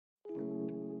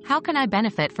How can I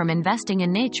benefit from investing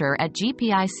in nature at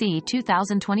GPIC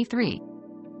 2023?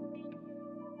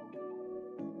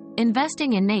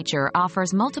 Investing in nature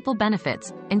offers multiple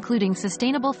benefits, including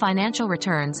sustainable financial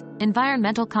returns,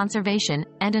 environmental conservation,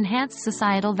 and enhanced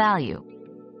societal value.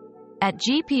 At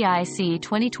GPIC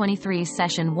 2023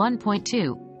 Session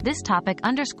 1.2, this topic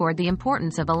underscored the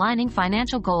importance of aligning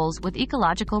financial goals with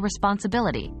ecological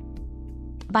responsibility.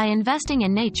 By investing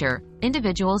in nature,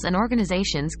 individuals and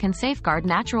organizations can safeguard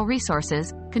natural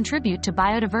resources, contribute to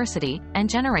biodiversity, and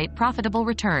generate profitable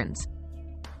returns.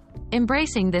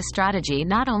 Embracing this strategy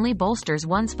not only bolsters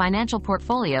one's financial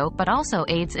portfolio but also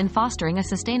aids in fostering a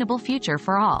sustainable future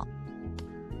for all.